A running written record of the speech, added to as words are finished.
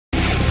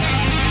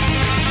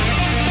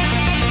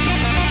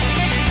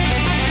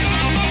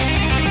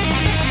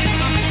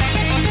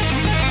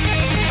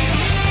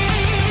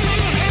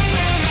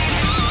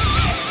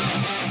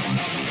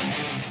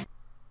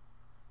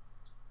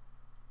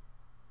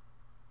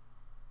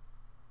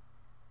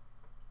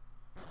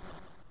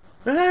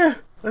Ah!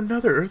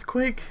 Another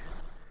earthquake?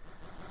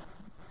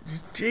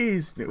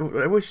 Jeez,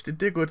 I wish the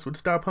Digwits would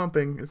stop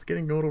humping. It's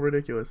getting a little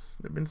ridiculous.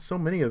 There have been so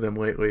many of them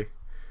lately.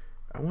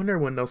 I wonder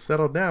when they'll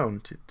settle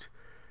down.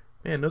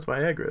 Man, those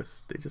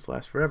Viagras, they just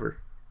last forever.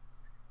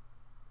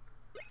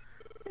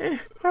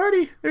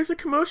 Hardy, there's a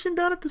commotion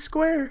down at the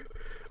square.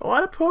 A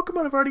lot of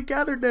Pokemon have already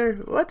gathered there.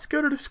 Let's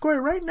go to the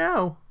square right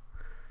now.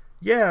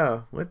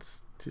 Yeah,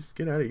 let's just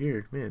get out of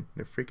here. Man,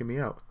 they're freaking me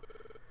out.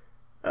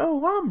 Oh,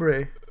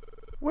 Hombre,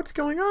 what's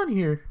going on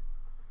here?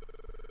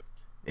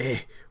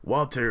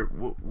 Walter,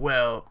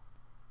 well,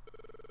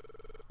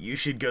 you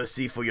should go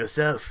see for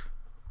yourself.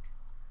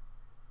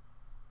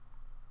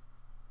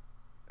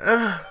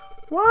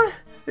 What?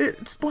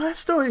 It's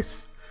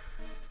Blastoise.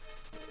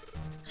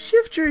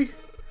 Shiftry,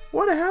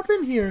 what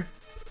happened here?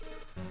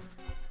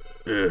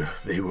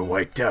 They were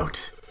wiped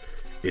out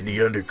in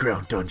the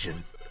underground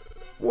dungeon.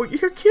 What,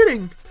 you're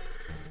kidding?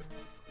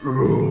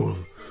 Oh,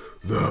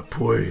 that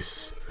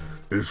place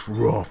is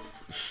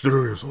rough,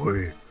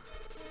 seriously.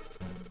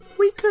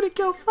 We couldn't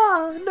go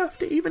far enough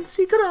to even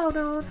see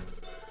Groudon.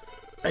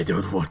 I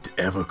don't want to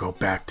ever go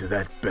back to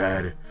that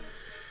bad.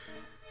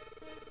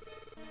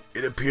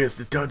 It appears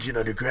the dungeon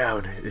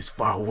underground is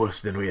far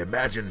worse than we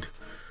imagined.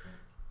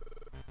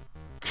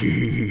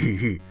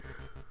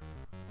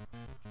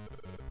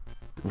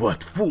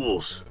 What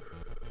fools!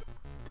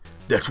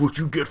 That's what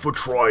you get for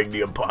trying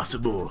the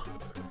impossible.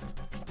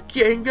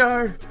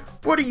 Gengar,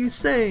 what are you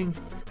saying?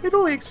 It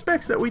only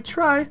expects that we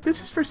try. This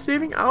is for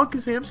saving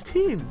Alakazam's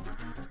team.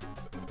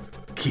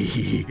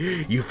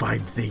 You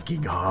find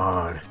thinking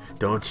hard,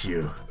 don't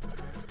you?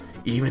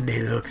 Even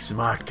they look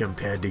smart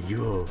compared to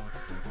you.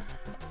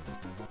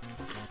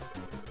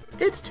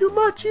 It's too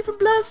much, even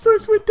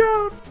Blastoise went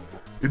down.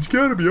 It's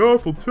gotta be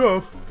awful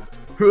tough.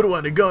 Who'd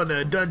want to go into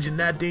a dungeon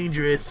that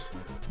dangerous?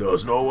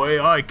 There's no way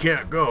I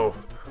can't go.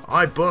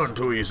 I burn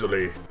too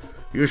easily.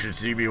 You should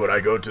see me when I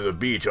go to the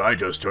beach. I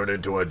just turn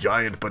into a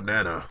giant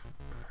banana.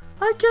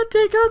 I can't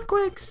take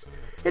earthquakes.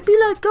 It'd be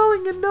like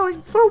going and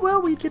knowing full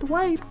well we'd get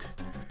wiped.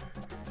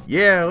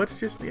 Yeah, let's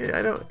just,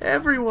 I don't,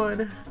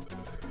 everyone.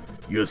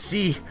 You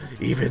see,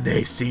 even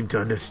they seem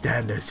to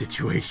understand their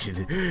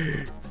situation.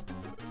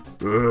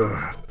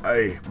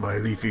 My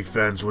leafy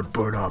fans would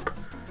burn up.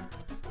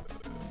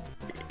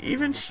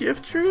 Even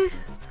Shiftry?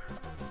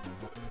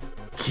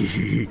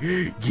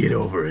 Get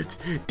over it.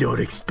 Don't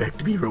expect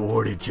to be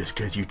rewarded just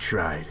because you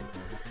tried.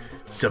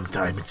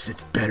 Sometimes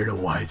it's better to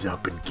wise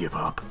up and give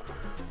up.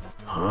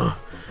 Huh?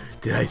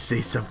 Did I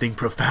say something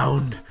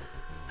profound?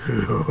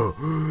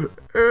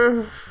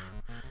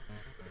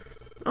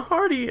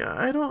 Hardy,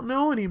 I don't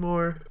know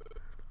anymore.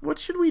 What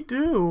should we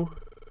do?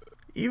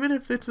 Even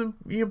if it's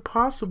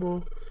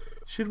impossible,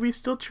 should we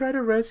still try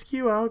to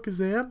rescue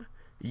Alakazam?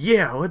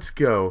 Yeah, let's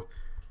go.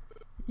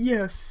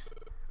 Yes,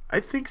 I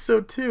think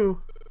so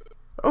too.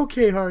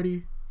 Okay,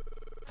 Hardy.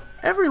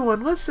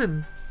 Everyone,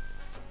 listen.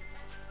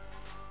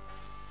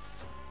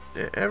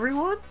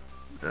 Everyone?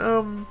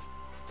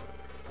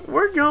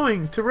 We're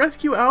going to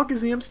rescue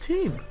Alakazam's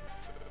team.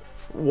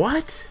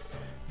 What?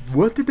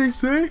 What did they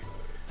say?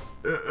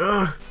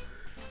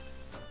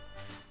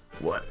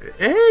 What?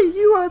 Hey,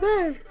 you are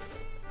there.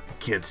 I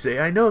can't say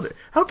I know that.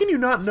 How can you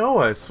not know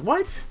us?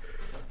 What?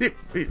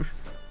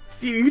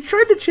 You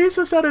tried to chase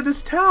us out of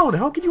this town.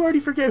 How can you already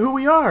forget who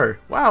we are?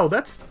 Wow,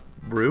 that's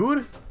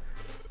rude.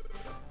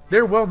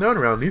 They're well known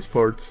around these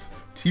parts.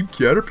 Team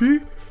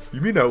Caterpie?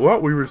 You mean that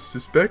lot we were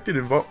suspected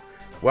involved?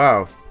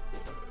 Wow.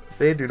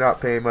 They do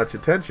not pay much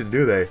attention,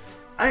 do they?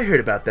 I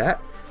heard about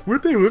that.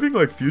 Weren't they living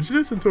like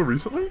fugitives until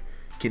recently?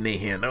 Can they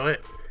handle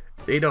it?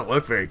 They don't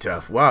look very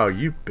tough. Wow,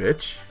 you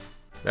bitch.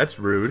 That's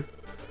rude.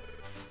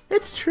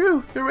 It's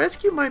true. The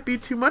rescue might be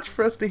too much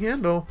for us to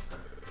handle.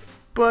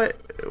 But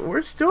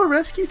we're still a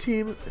rescue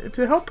team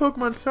to help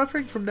Pokemon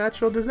suffering from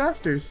natural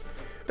disasters.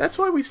 That's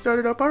why we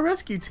started up our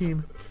rescue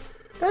team.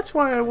 That's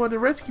why I want to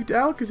rescue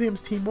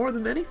Alakazam's team more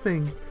than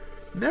anything.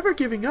 Never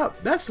giving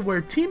up. That's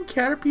where Team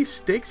Caterpie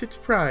stakes its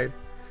pride.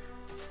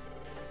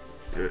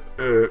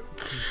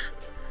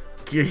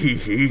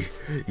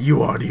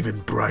 You aren't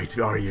even bright,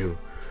 are you?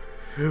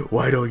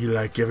 Why don't you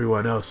like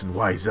everyone else and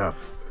wise up?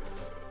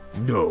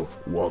 No,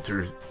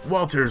 Walter's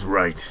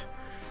right.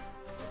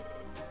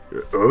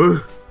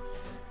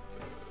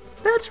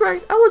 That's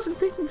right, I wasn't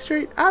thinking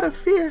straight, out of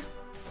fear.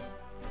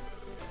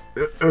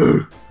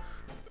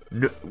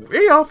 No,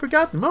 we all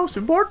forgot the most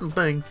important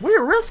thing.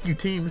 We're rescue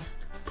teams.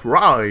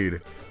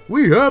 Pride.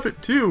 We have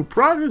it too.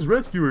 Pride as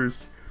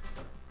rescuers.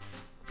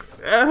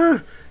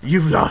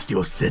 You've lost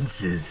your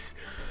senses.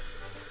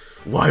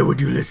 Why would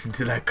you listen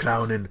to that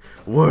clown and,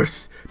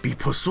 worse, be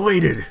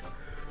persuaded?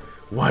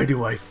 Why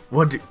do I...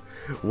 What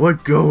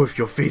go if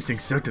you're facing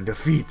certain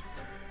defeat?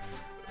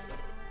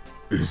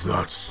 Is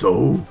that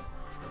so?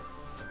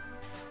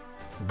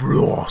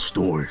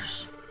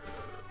 Blastoise.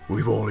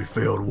 We've only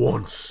failed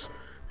once.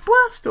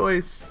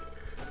 Blastoise.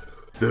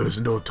 There's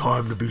no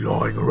time to be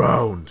lying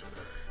around.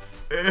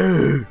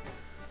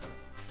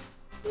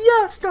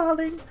 Yes,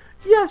 darling.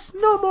 Yes,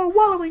 no more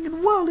wallowing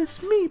in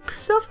worldless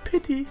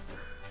self-pity.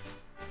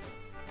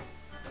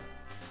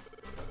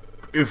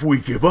 If we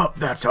give up,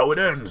 that's how it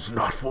ends.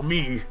 Not for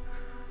me.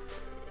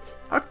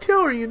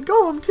 Artillery and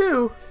Golem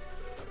too.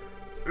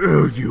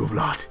 Oh, you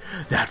lot.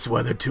 That's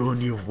why the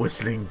tune you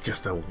whistling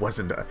just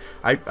wasn't...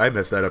 I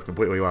messed that up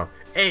completely. Wow.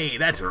 Hey,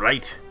 that's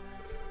right.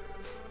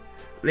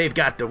 They've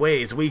got the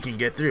ways we can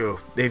get through.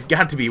 They've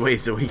got to be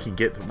ways so we can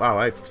get... Wow,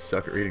 I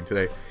suck at reading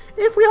today.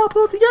 If we all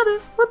pull together,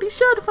 we'll be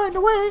sure to find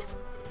a way.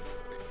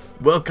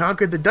 We'll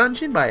conquer the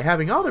dungeon by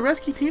having all the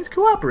rescue teams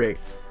cooperate.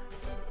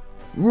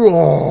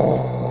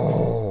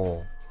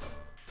 Roar!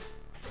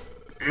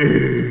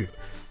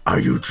 Are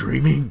you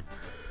dreaming?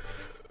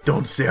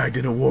 Don't say I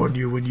didn't warn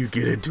you when you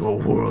get into a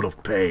world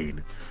of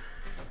pain.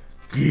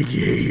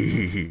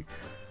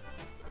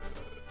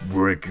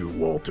 Break you,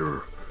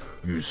 Walter.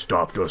 You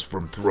stopped us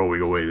from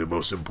throwing away the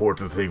most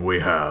important thing we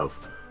have.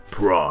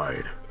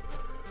 Pride.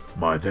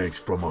 My thanks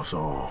from us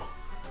all.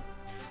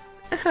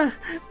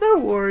 No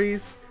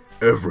worries.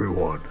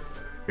 Everyone,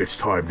 it's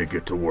time to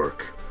get to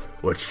work.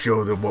 Let's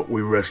show them what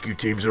we rescue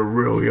teams are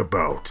really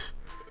about.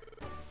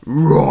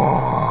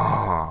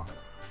 Raw!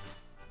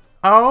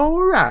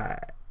 Alright.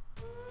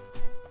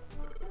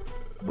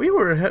 We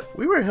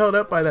were held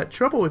up by that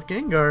trouble with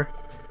Gengar,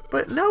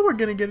 but now we're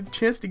gonna get a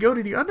chance to go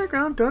to the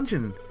underground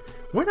dungeon.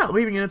 We're not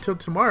leaving it until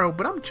tomorrow,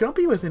 but I'm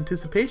jumpy with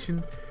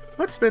anticipation.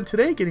 Let's spend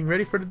today getting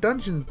ready for the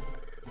dungeon.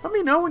 Let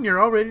me know when you're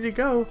all ready to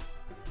go.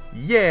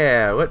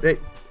 Yeah, what they...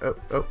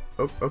 Oh,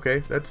 okay,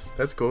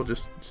 that's cool.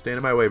 Just stand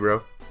in my way,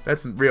 bro.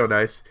 That's real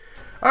nice.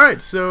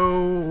 Alright, so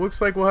looks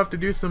like we'll have to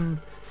do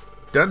some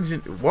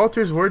dungeon...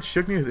 Walter's words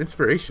shook me with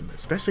inspiration,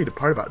 especially the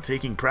part about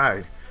taking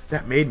pride.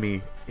 That made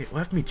me... It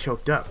left me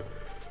choked up.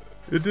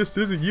 It just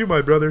isn't you,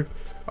 my brother.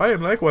 I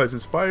am likewise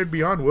inspired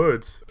beyond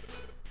words.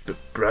 But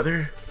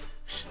brother?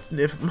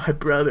 Sniff, my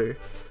brother.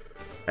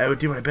 I would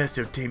do my best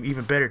to obtain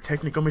even better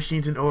technical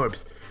machines and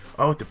orbs,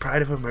 all with the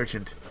pride of a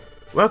merchant.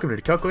 Welcome to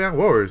the Calculayan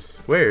Wars.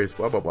 Where's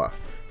blah blah blah.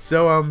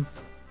 So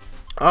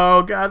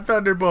oh god,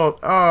 Thunderbolt.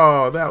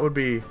 Oh, that would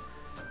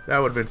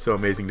have been so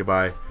amazing to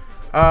buy.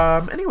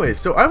 Anyways,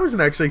 so I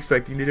wasn't actually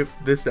expecting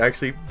this to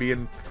actually be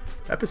an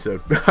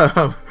episode.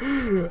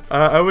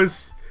 I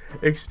was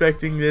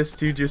expecting this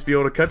to just be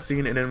able to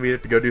cutscene and then we have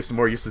to go do some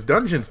more useless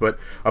dungeons, but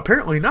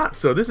apparently not.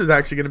 So this is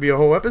actually going to be a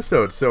whole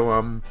episode. So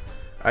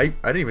I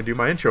didn't even do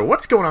my intro.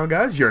 What's going on,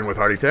 guys? You're in with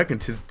Hardy Tech, and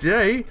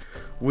today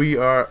we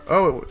are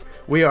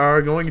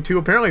going to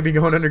apparently be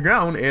going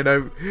underground, and I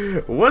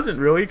wasn't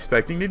really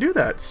expecting to do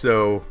that.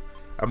 So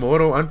I'm a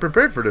little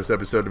unprepared for this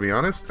episode, to be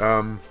honest.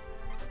 I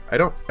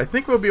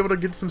think we'll be able to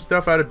get some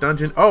stuff out of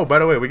dungeon. Oh, by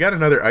the way, we got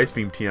another Ice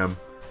Beam TM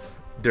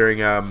during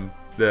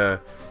the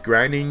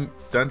grinding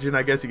dungeon,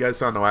 I guess you guys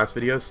saw in the last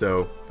video,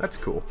 so that's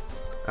cool.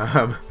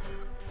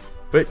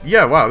 But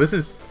yeah, wow, this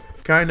is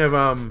kind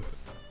of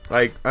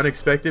like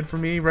unexpected for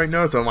me right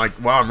now, so I'm like,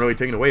 wow, I'm really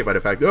taken away by the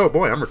fact, oh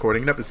boy, I'm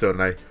recording an episode,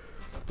 and I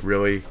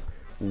really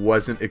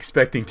wasn't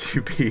expecting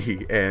to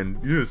be, and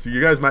so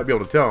you guys might be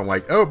able to tell, I'm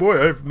like, oh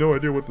boy, I have no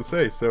idea what to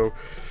say. So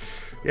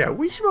yeah,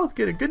 we should both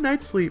get a good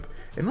night's sleep,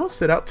 and we'll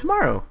set out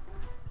tomorrow.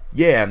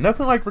 Yeah,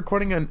 nothing like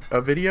recording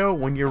a video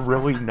when you're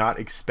really not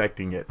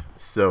expecting it,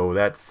 so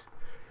that's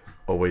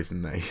always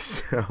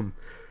nice.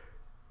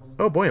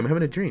 Oh boy, I'm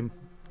having a dream.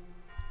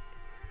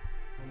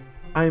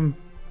 I'm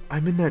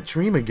in that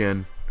dream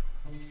again.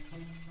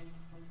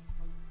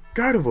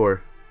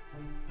 Gardevoir.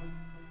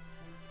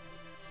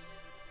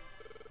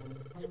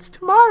 It's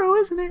tomorrow,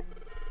 isn't it?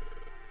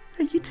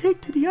 That you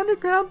take to the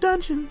underground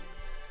dungeon.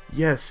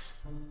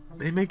 Yes.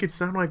 They make it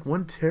sound like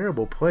one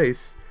terrible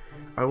place.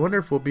 I wonder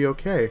if we'll be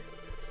okay.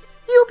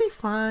 You'll be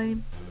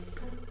fine.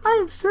 I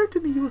am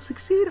certain that you will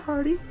succeed,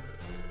 Hardy.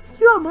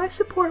 You have my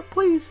support,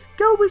 please.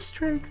 Go with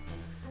strength.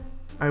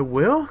 I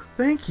will?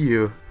 Thank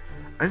you.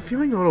 I'm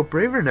feeling a little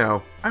braver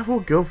now. I will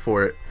go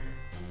for it.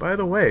 By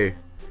the way,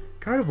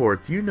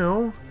 Gardevoir, do you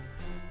know?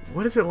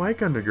 What is it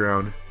like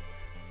underground?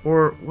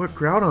 Or what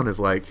Groudon is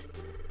like?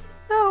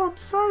 No, I'm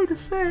sorry to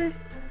say.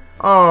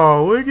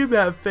 Oh, look at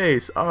that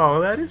face.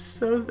 Oh, that is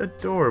so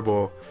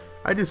adorable.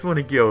 I just want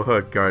to give a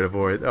hug,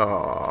 Gardevoir.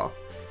 Oh.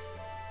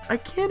 I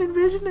can't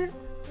envision it.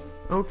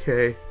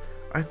 Okay.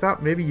 I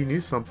thought maybe you knew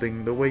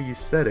something the way you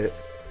said it.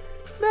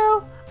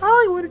 No, I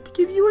only wanted to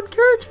give you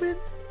encouragement.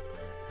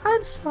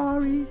 I'm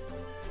sorry.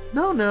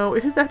 No,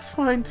 that's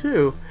fine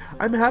too.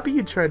 I'm happy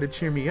you tried to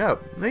cheer me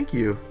up. Thank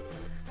you.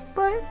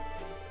 But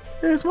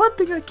there's one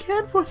thing I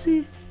can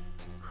foresee.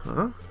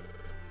 Huh?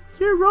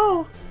 Your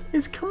role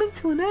is coming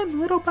to an end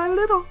little by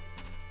little.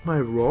 My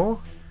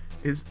role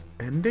is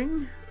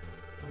ending?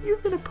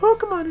 You've been a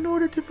Pokemon in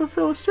order to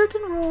fulfill a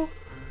certain role,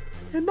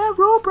 and that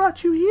role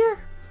brought you here.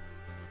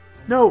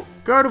 No,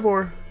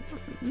 Gardevoir.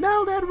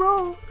 Now that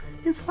role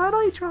is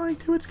finally drawing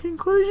to its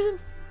conclusion.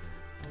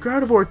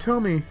 Gardevoir, tell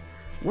me,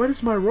 what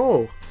is my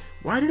role?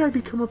 Why did I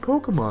become a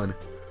Pokemon?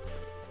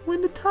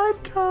 When the time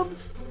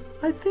comes,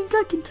 I think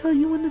I can tell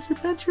you when this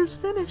adventure is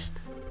finished.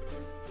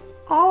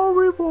 Au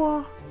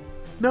revoir.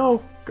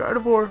 No,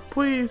 Gardevoir,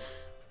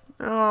 please.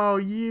 Oh,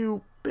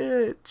 you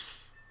bitch.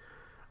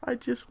 I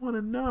just want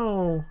to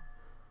know.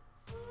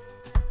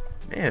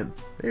 Man,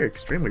 they're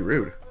extremely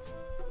rude.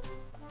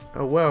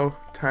 Oh well,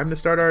 time to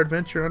start our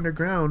adventure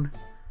underground.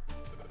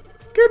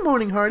 Good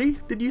morning, Hardy.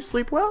 Did you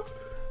sleep well?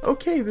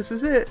 Okay, this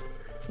is it.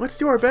 Let's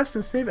do our best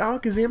and save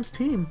Alakazam's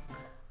team.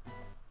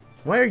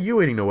 Why are you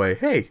waiting away?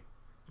 Hey!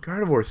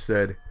 Gardevoir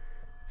said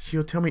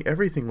she'll tell me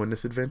everything when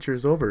this adventure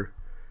is over.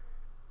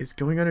 Is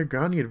going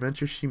underground the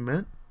adventure she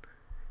meant?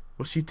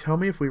 Will she tell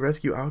me if we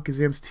rescue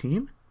Alakazam's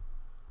team?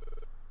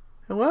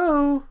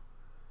 Hello?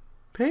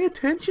 Pay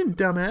attention,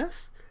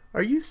 dumbass.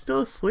 Are you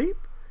still asleep?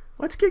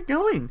 Let's get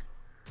going.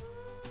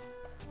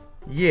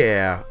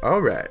 Yeah,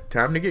 alright.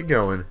 Time to get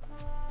going.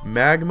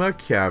 Magma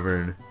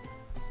Cavern.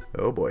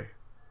 Oh boy.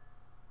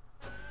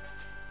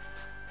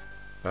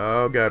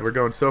 Oh god, we're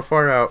going so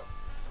far out.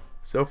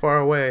 So far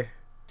away.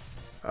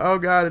 Oh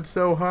god, it's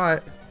so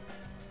hot.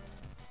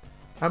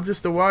 I'm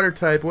just a water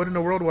type. What in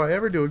the world will I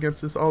ever do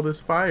against all this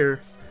fire?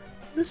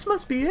 This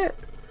must be it.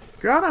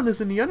 Groudon is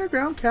in the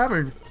underground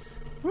cavern.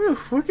 Whew,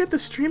 look at the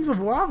streams of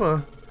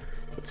lava.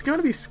 It's going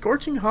to be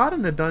scorching hot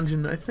in the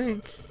dungeon, I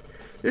think.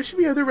 There should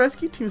be other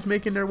rescue teams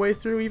making their way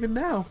through even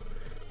now.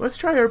 Let's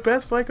try our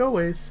best like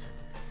always.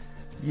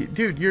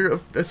 Dude, you're a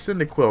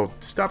Cyndaquil.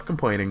 Stop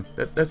complaining.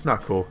 That's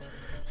not cool.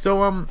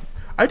 So,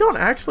 I don't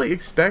actually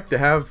expect to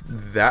have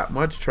that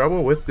much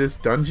trouble with this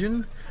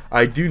dungeon.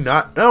 I do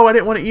not... No, I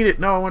didn't want to eat it.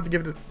 No, I want to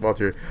give it to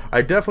Walter.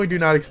 I definitely do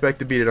not expect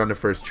to beat it on the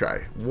first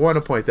try. Want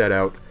to point that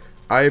out.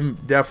 I'm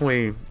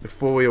definitely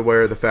fully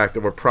aware of the fact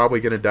that we're probably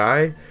going to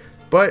die.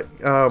 But,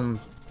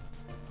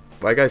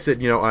 like I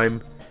said, you know, I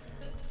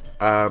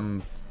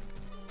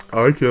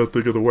can't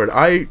think of the word.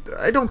 I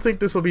don't think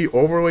this will be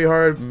overly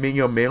hard, you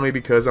know, mainly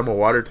because I'm a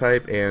water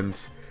type and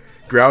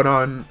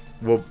Groudon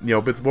will, you know,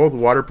 with both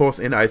Water Pulse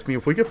and Ice Beam,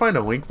 if we can find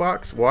a Link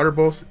Box, Water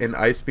Pulse and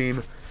Ice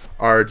Beam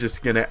are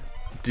just gonna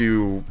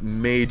do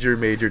major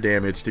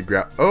damage to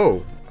Groudon.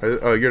 Oh,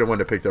 you're the one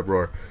that picked up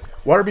Roar.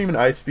 Water Beam and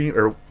Ice Beam,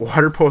 or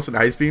Water Pulse and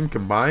Ice Beam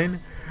combined.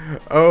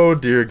 Oh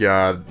dear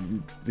God,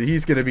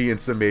 he's gonna be in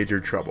some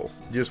major trouble.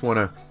 Just want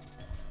to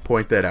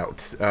point that out.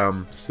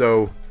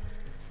 So.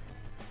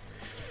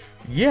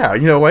 Yeah,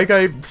 you know, like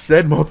I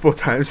said multiple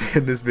times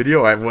in this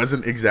video, I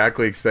wasn't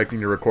exactly expecting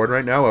to record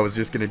right now. I was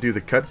just going to do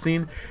the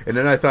cutscene, and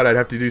then I thought I'd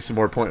have to do some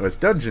more pointless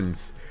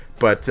dungeons.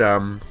 But,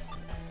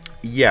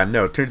 yeah,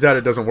 no, turns out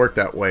it doesn't work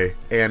that way.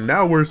 And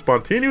now we're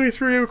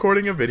spontaneously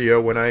recording a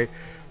video when I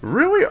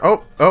really...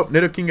 Oh,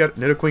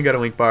 Nidoqueen got a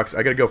Link Box.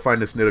 I gotta go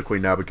find this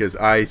Nidoqueen now because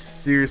I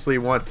seriously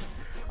want...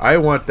 I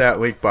want that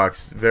Link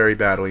Box very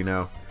badly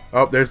now.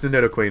 Oh, there's the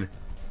Nidoqueen.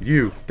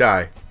 You,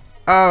 die.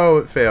 Oh,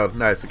 it failed.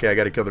 Nice. Okay, I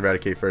gotta kill the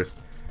Raticate first.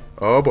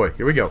 Oh boy,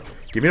 here we go.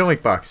 Give me the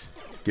Link Box.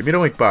 Give me the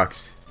Link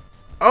Box.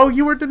 Oh,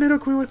 you were the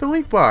Nidoqueen with the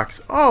Link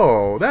Box.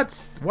 Oh,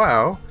 that's...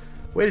 Wow.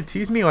 Way to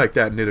tease me like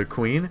that,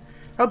 Nidoqueen.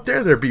 How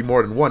dare there be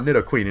more than one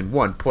Nidoqueen in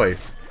one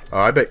place?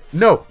 Oh, I bet...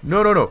 No.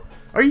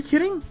 Are you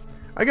kidding?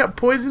 I got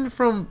poisoned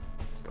from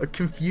a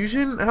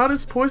confusion? How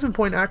does Poison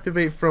Point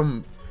activate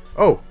from...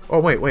 Oh,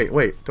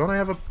 wait. Don't I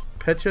have a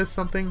Pecha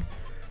something?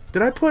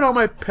 Did I put all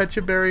my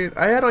Pecha Berry...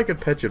 I had like a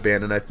Pecha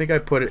Band, and I think I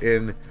put it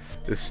in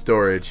the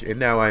storage, and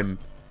now I'm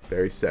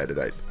very sad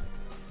that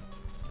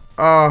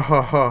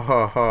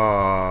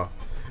Oh,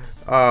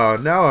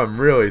 now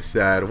I'm really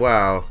sad.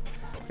 Wow.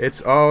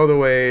 It's all the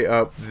way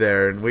up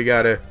there, and we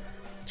gotta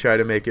try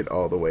to make it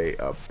all the way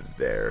up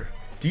there.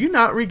 Do you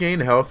not regain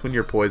health when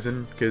you're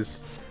poisoned?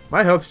 Because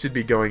my health should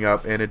be going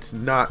up, and it's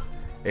not,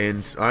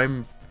 and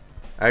I'm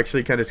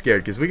actually kind of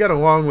scared, because we got a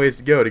long ways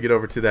to go to get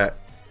over to that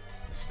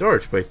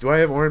storage place. Do I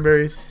have orange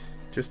berries?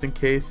 Just in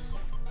case.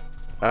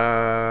 Did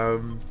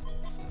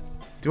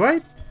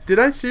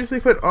I seriously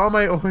put all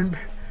my orange...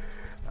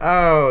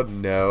 Oh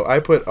no,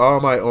 I put all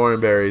my orange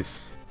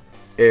berries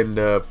in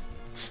the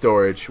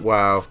storage.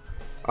 Wow.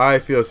 I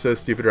feel so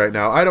stupid right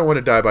now. I don't want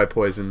to die by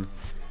poison.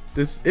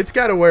 It's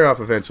got to wear off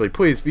eventually.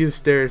 Please, be the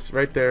stairs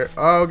right there.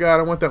 Oh god,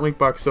 I want that Link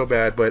Box so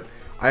bad, but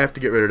I have to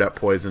get rid of that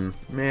poison.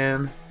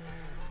 Man,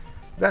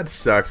 that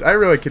sucks. I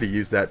really could have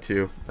used that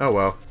too. Oh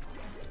well.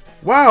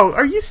 Wow,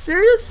 are you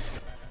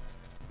serious?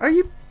 Are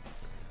you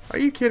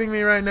kidding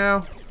me right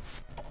now?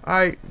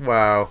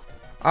 Wow.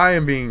 I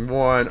am being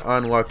one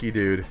unlucky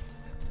dude.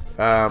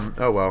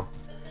 Oh well.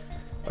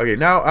 Okay,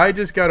 now I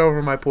just got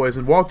over my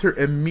poison. Walter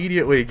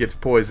immediately gets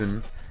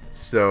poisoned,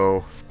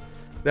 so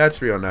that's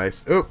real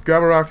nice. Oh,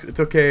 gravel rocks. It's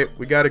okay.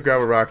 We gotta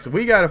gravel rocks.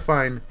 We gotta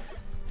find...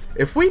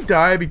 If we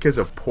die because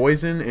of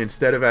poison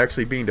instead of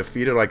actually being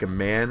defeated like a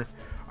man,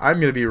 I'm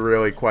gonna be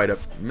really quite up...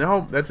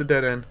 No, that's a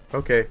dead end.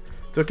 Okay.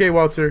 It's okay,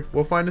 Walter.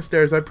 We'll find the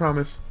stairs, I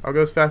promise. I'll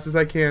go as fast as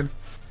I can.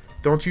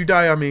 Don't you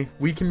die on me.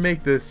 We can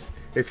make this.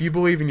 If you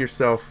believe in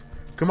yourself.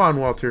 Come on,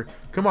 Walter.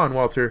 Come on,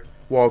 Walter.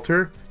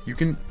 Walter, you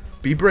can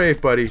be brave,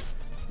 buddy.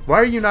 Why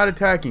are you not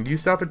attacking? Do you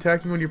stop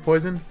attacking when you're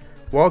poisoned?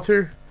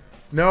 Walter?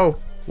 No.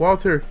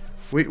 Walter.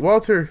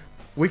 Walter,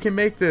 we can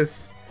make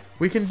this.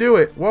 We can do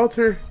it.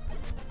 Walter,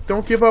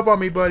 don't give up on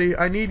me, buddy.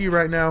 I need you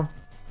right now.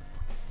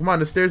 Come on,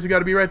 the stairs have got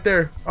to be right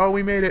there. Oh,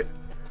 we made it.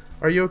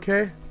 Are you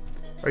okay?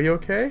 Are you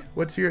okay?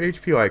 What's your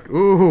HP like?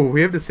 Ooh,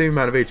 we have the same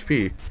amount of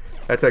HP.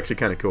 That's actually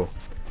kind of cool.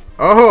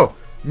 Oh,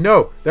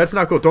 No, that's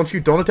not cool. Don't you,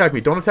 don't attack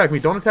me, don't attack me,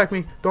 don't attack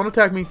me, don't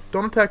attack me,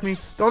 don't attack me,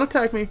 don't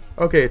attack me.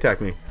 Okay, attack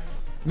me.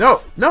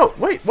 No, no,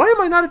 wait, why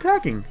am I not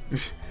attacking?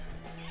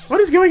 What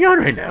is going on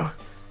right now?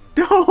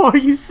 No, are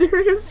you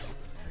serious?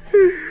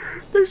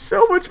 There's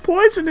so much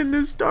poison in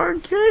this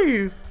darn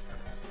cave.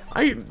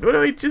 I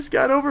just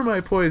got over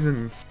my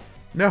poison.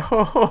 No.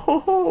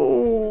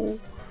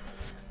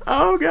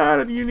 Oh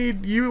god, you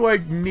need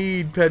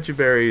pecha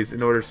berries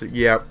in order to,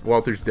 yeah,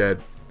 Walter's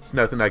dead. There's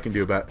nothing I can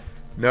do about it.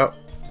 No.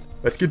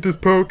 Let's get this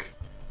poke.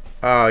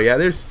 Oh yeah,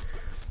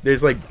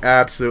 there's like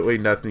absolutely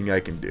nothing I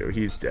can do.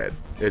 He's dead.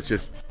 It's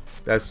just,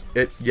 that's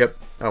it. Yep.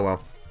 Oh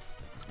well.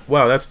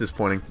 Wow, that's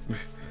disappointing.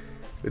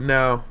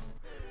 No.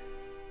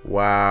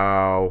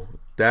 Wow.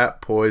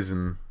 That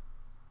poison.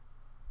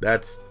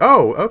 That's,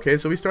 oh, okay,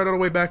 so we start all the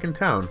way back in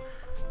town.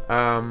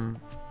 I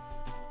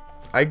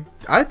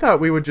thought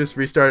we would just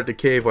restart at the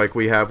cave like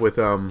we have with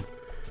you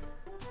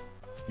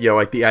know,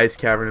 like the ice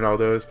cavern and all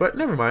those, but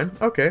never mind.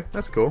 Okay,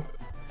 that's cool.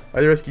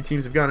 Other rescue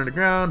teams have gone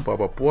underground, blah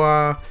blah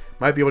blah.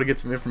 Might be able to get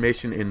some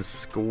information in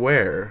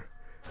Square.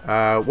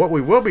 What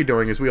we will be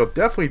doing is we'll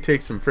definitely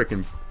take some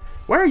freaking,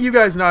 why are you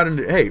guys not in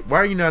the, hey, why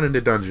are you not in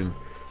the dungeon?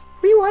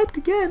 We wiped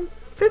again.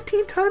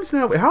 15 times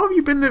now. How have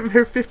you been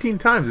there 15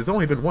 times? It's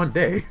only been one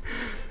day.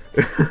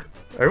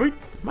 Are we,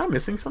 am I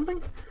missing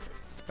something?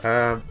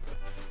 Hurrah.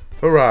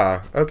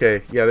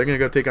 Okay, yeah, they're gonna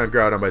go take on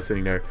Groudon by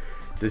sitting there.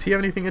 Does he have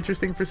anything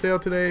interesting for sale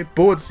today?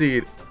 Bullet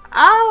Seed.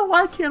 Ow,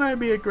 why can't I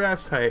be a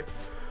grass type?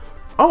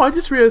 Oh, I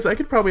just realized I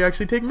could probably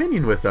actually take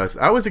Minion with us.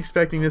 I was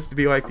expecting this to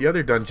be like the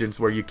other dungeons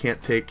where you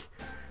can't take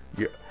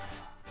your,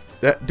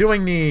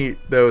 doing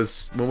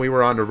those when we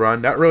were on the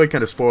run, that really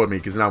kind of spoiled me,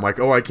 because now I'm like,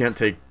 oh, I can't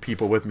take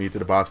people with me to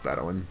the boss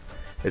battle, and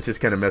it's just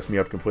kind of messed me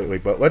up completely.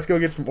 But let's go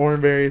get some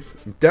orange berries.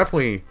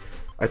 Definitely,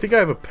 I think I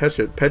have a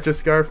Pecha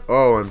Scarf.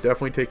 Oh, I'm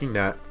definitely taking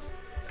that,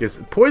 because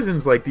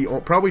poison's like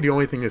probably the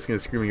only thing that's going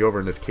to screw me over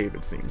in this cave,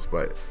 it seems.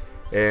 But,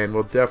 and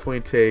we'll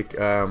definitely take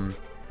a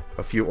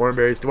few orange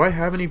berries. Do I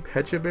have any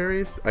Pecha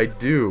berries? I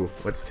do.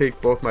 Let's take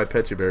both my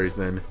Pecha berries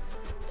then.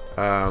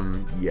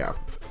 Yeah.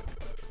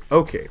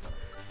 Okay.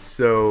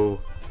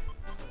 So,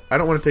 I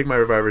don't want to take my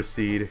Reviver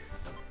Seed.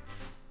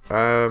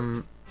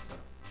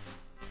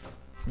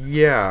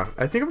 Yeah,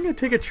 I think I'm going to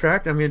take a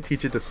Tract. I'm going to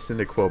teach it to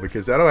Cyndaquil,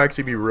 because that'll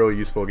actually be really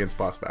useful against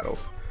boss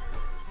battles.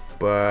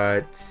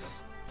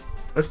 But,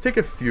 let's take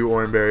a few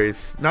orange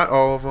berries. Not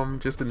all of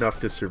them, just enough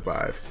to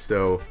survive.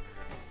 So,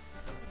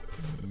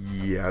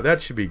 yeah,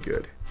 that should be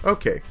good.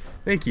 Okay,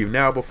 thank you.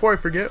 Now, before I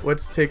forget,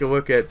 let's take a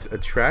look at a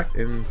Tract.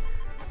 And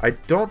I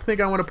don't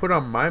think I want to put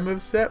on my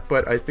moveset,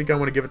 but I think I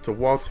want to give it to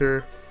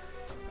Walter.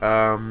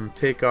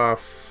 Take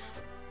off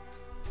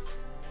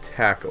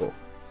Tackle.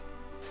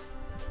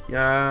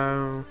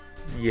 Yeah,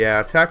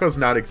 Tackle's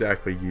not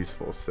exactly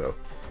useful, so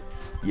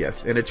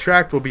yes, and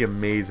Attract will be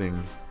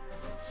amazing.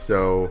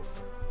 So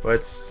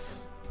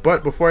let's,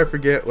 but before I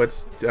forget,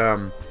 let's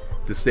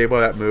disable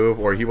that move,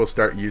 or he will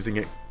start using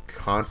it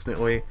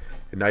constantly,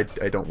 and I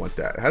don't want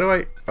that. How do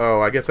I, oh,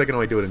 I guess I can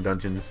only do it in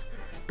dungeons,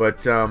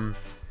 but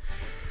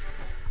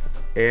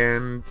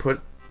and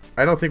put,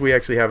 I don't think we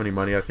actually have any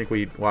money. I think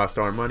we lost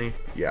our money.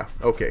 Yeah,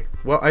 okay.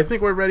 Well, I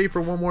think we're ready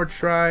for one more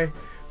try.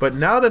 But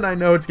now that I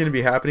know it's going to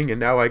be happening, and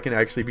now I can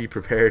actually be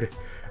prepared,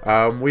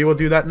 we will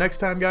do that next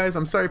time, guys.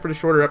 I'm sorry for the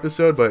shorter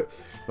episode, but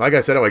like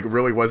I said, I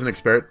really wasn't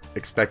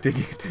expecting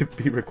to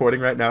be recording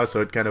right now,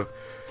 so it kind of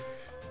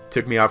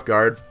took me off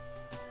guard.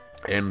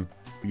 And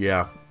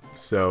yeah,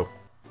 so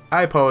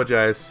I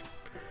apologize.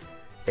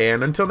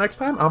 And until next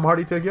time, I'm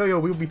Hardy Yo-Yo.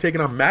 We will be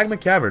taking on Magma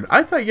Cavern.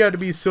 I thought you had to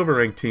be a silver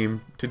rank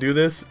team to do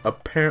this.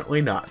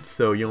 Apparently not.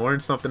 So you learn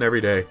something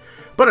every day.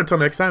 But until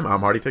next time, I'm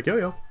Hardy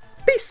Yo-Yo.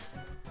 Peace!